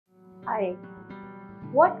Hi,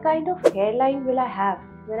 what kind of hairline will I have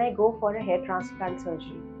when I go for a hair transplant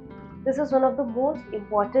surgery? This is one of the most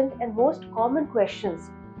important and most common questions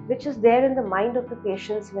which is there in the mind of the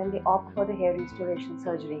patients when they opt for the hair restoration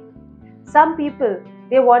surgery. Some people,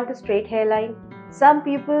 they want a straight hairline. Some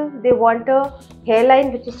people, they want a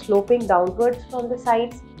hairline which is sloping downwards from the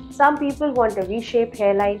sides. Some people want a V-shaped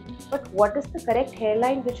hairline. But what is the correct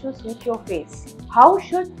hairline which will suit your face? How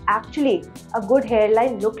should actually a good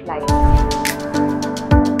hairline look like?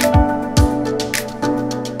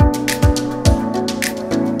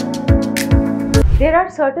 There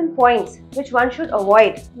are certain points which one should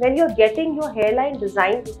avoid when you're getting your hairline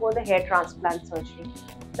designed before the hair transplant surgery.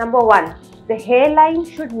 Number one, the hairline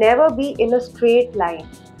should never be in a straight line.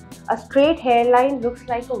 A straight hairline looks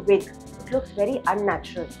like a wig. It looks very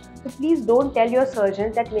unnatural. So please don't tell your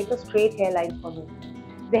surgeon that make a straight hairline for me.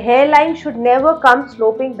 The hairline should never come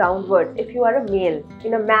sloping downwards if you are a male.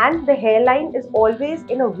 In a man, the hairline is always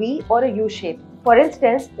in a V or a U shape. For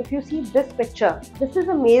instance, if you see this picture, this is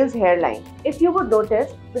a male's hairline. If you would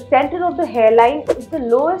notice, the center of the hairline is the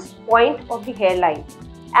lowest point of the hairline.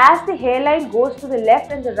 As the hairline goes to the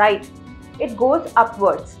left and the right, it goes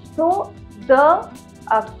upwards. So the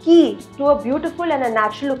key to a beautiful and a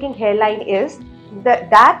natural looking hairline is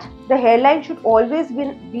that the hairline should always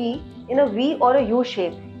be in a V or a U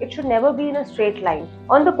shape. It should never be in a straight line.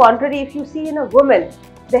 On the contrary, if you see in a woman,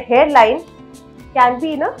 the hairline can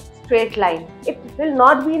be in a straight line. It will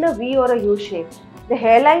not be in a V or a U shape. The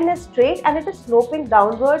hairline is straight and it is sloping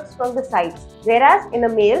downwards from the sides. Whereas in a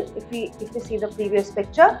male, if we see the previous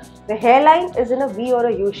picture, the hairline is in a V or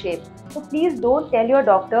a U shape. So please don't tell your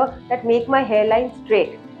doctor that make my hairline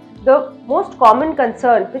straight. The most common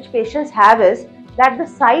concern which patients have is that the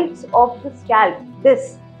sides of the scalp,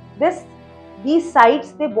 these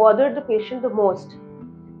sides, they bother the patient the most.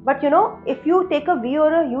 But if you take a V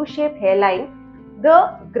or a U-shaped hairline,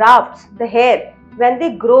 the grafts, the hair, when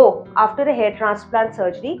they grow after a hair transplant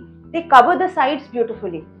surgery, they cover the sides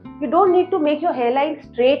beautifully. You don't need to make your hairline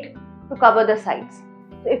straight to cover the sides.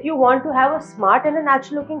 So if you want to have a smart and a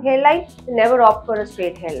natural looking hairline, never opt for a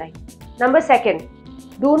straight hairline. Number second,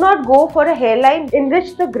 do not go for a hairline in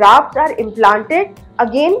which the grafts are implanted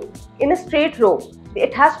again in a straight row.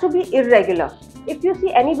 It has to be irregular. If you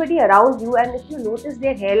see anybody around you and if you notice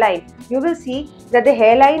their hairline, you will see that the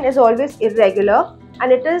hairline is always irregular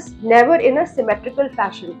and it is never in a symmetrical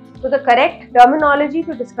fashion. So the correct terminology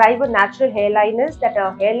to describe a natural hairline is that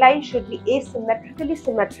a hairline should be asymmetrically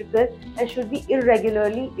symmetrical and should be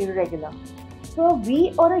irregularly irregular. So a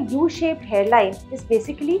V or a U-shaped hairline is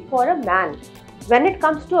basically for a man. When it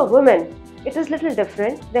comes to a woman, it is little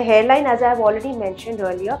different. The hairline, as I have already mentioned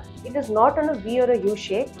earlier, it is not on a V or a U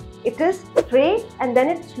shape. It is straight and then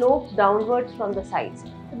it slopes downwards from the sides.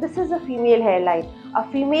 So this is a female hairline.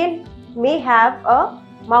 A female may have a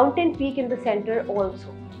mountain peak in the center also.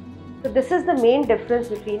 So this is the main difference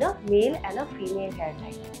between a male and a female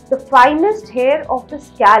hairline. The finest hair of the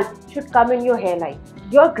scalp should come in your hairline.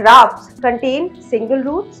 Your grafts contain single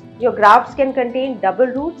roots, your grafts can contain double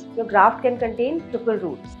roots, your graft can contain triple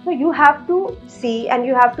roots. So you have to see and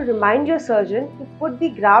you have to remind your surgeon to put the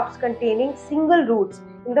grafts containing single roots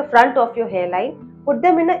in the front of your hairline, put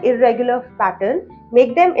them in an irregular pattern,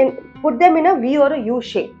 put them in a V or a U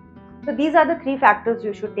shape. So these are the three factors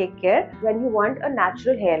you should take care when you want a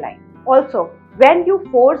natural hairline. Also, when you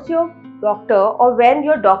force your doctor or when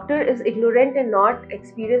your doctor is ignorant and not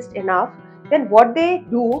experienced enough, then what they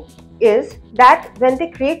do is that when they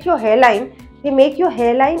create your hairline, they make your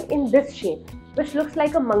hairline in this shape, which looks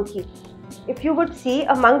like a monkey. If you would see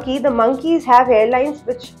a monkey, the monkeys have hairlines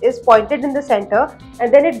which is pointed in the center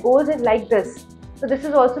and then it goes in like this. So this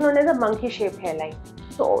is also known as a monkey shaped hairline.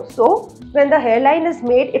 So when the hairline is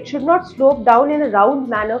made, it should not slope down in a round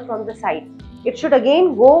manner from the side. It should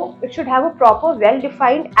again it should have a proper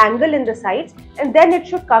well-defined angle in the sides and then it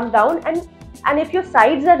should come down and if your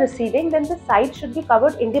sides are receding, then the sides should be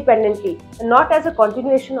covered independently and not as a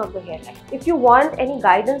continuation of the hairline. If you want any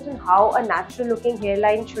guidance on how a natural looking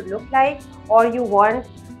hairline should look like, or you want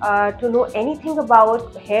to know anything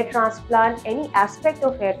about hair transplant, any aspect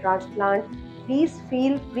of hair transplant, please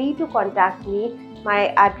feel free to contact me. My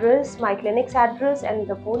address, my clinic's address and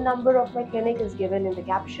the phone number of my clinic is given in the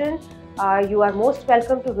caption. You are most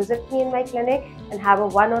welcome to visit me in my clinic and have a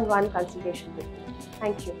one-on-one consultation with me.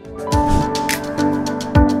 Thank you.